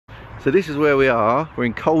So this is where we are. We're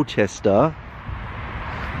in Colchester.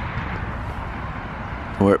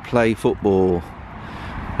 We're at Play Football,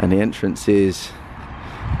 and the entrance is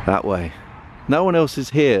that way. No one else is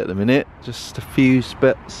here at the minute, just a few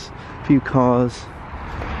few cars.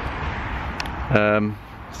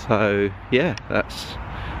 So yeah, that's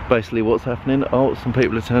basically what's happening. Oh, some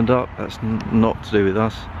people have turned up. That's not to do with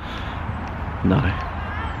us. No.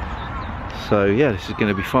 So yeah, this is going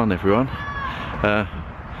to be fun, everyone.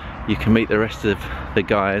 You can meet the rest of the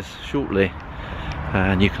guys shortly,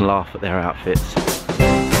 and you can laugh at their outfits.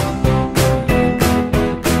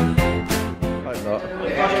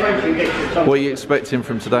 What are you expecting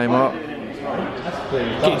from today, Mark?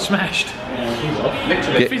 Getting smashed.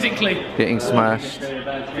 Physically. Getting smashed. You're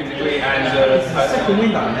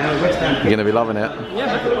going to be loving it. Yeah,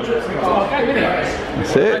 man.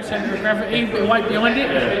 That's it. Centre of gravity, bit of weight behind it.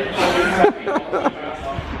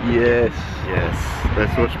 Yes. Yes.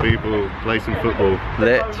 Let's watch people play some football.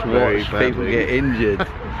 Let's watch people get injured.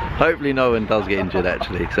 Hopefully no one does get injured,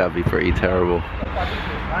 actually, because that'd be pretty terrible.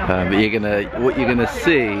 But what you're gonna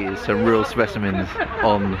see is some real specimens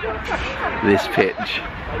on this pitch.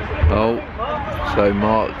 Oh, so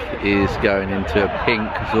Mark is going into a pink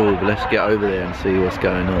Zorb. Let's get over there and see what's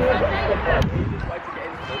going on.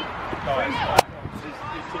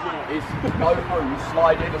 Is go through,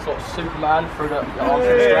 slide in a sort of Superman through the arms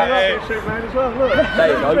and strap. Yeah, Superman as well, look. There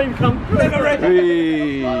you go. Dream come true.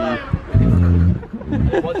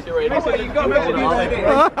 Once you're in, there you go,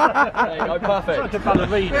 perfect.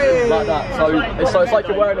 Like that. So it's like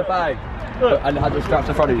you're wearing a bag and had the straps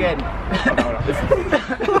in front of you.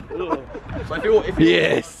 So if you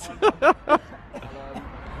Yes.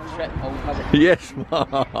 Yes,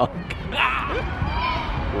 Mark.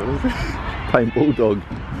 Paint bulldog.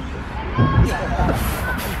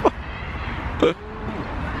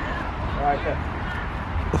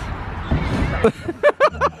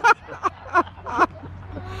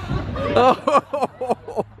 Oh.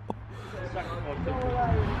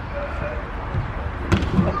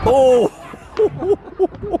 Oh.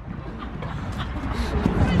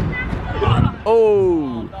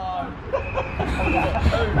 Oh.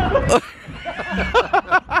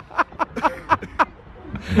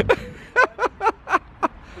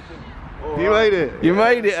 You made it. You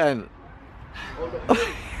made it, Ant.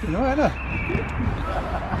 No, Anna.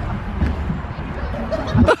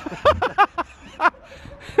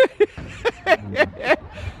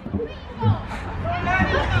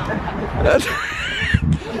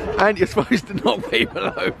 And you're supposed to knock people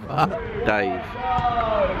over. Dave.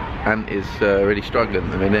 Ant is really struggling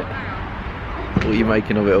at the minute. What are you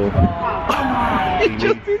making of it all? He's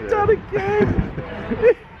just been done again.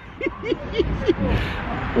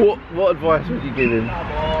 What advice would you give him?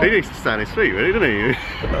 He needs to stand his feet, really, doesn't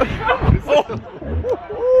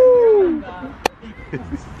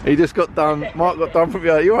he? He just got done. Mark got done from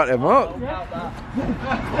behind. You right there, Mark?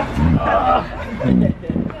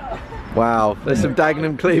 Wow, there's some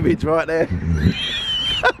Dagenham cleavage right there.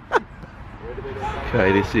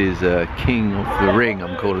 Okay, this is King of the Ring,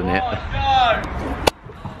 I'm calling it.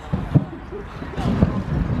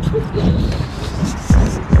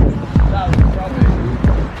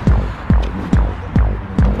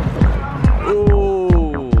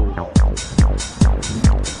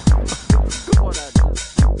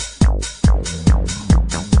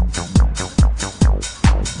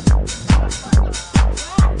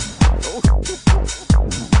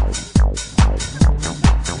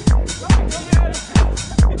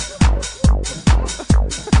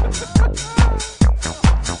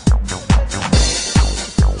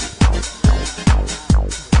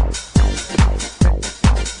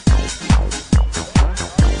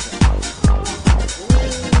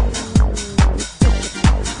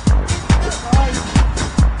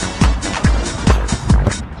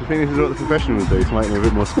 I think this is what the professionals do to make them a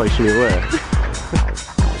bit more spatially aware.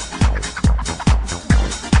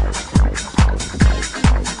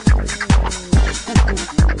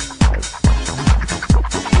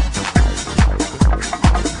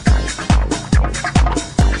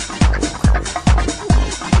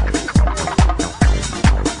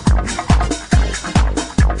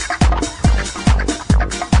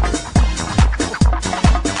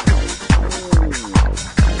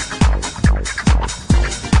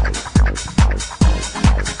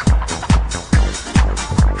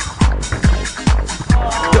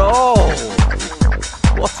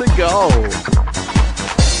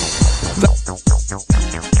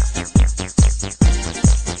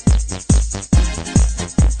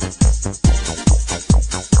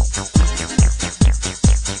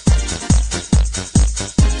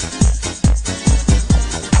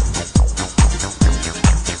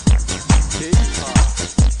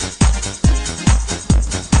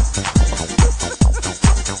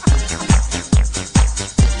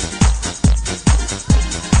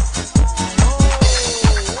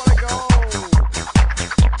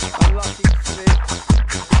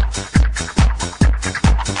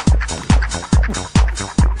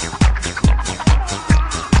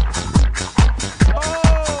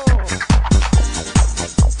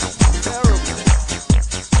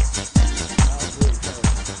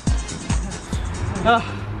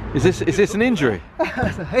 Is this an injury?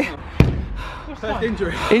 First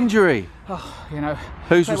injury. Injury. Oh, you know.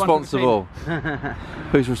 Who's responsible?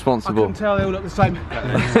 Who's I responsible? couldn't tell, they all look the same.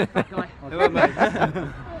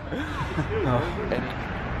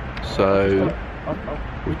 So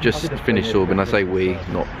we've just finished Zorb, and I say we,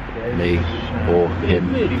 not me or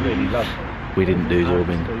him. We didn't do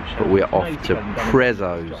Zorbing, but we're off to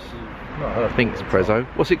Prezzo's. I think it's Prezzo.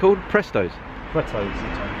 What's it called? Presto's?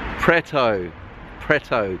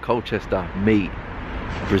 Preto, Colchester meat.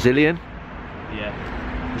 Brazilian? Yeah.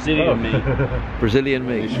 Brazilian meat. Brazilian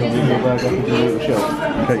meat. Okay,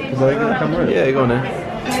 can I get the camera? Yeah, go on then.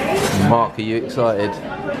 Mark, are you excited?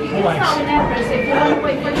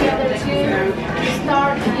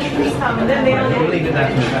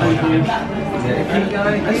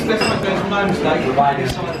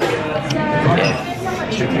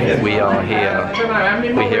 We are here.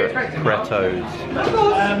 We're here at Preto's.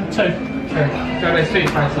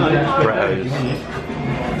 Preto's.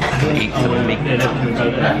 Eat some meat.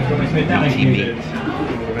 Meaty meat.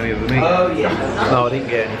 No, I didn't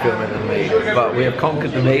get any filming of the meat, but we have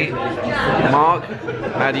conquered the meat. Mark,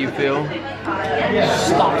 how do you feel?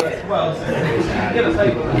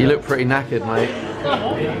 You look pretty knackered, mate.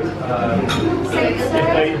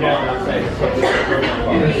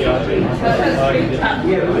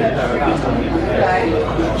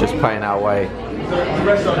 Just paying our way.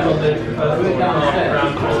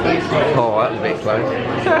 Oh, that's a bit close.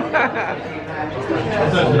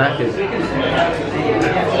 Knackered.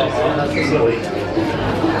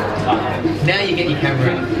 Now you get your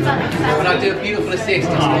camera out. When I do a beautiful assist, it's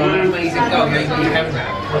an amazing goal, you get your camera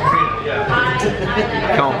out.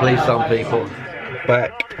 Can't believe some people.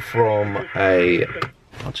 Back from a...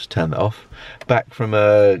 I'll just turn that off. Back from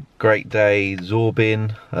a great day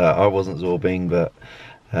Zorbing. I wasn't Zorbing, but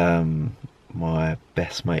my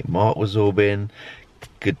best mate Mark was Zorbing.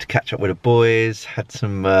 Good to catch up with the boys. Had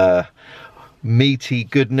some meaty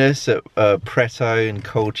goodness at Preto in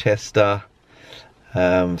Colchester.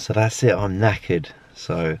 So that's it, I'm knackered.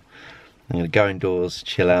 So I'm going to go indoors,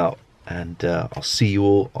 chill out, and I'll see you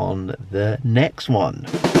all on the next one.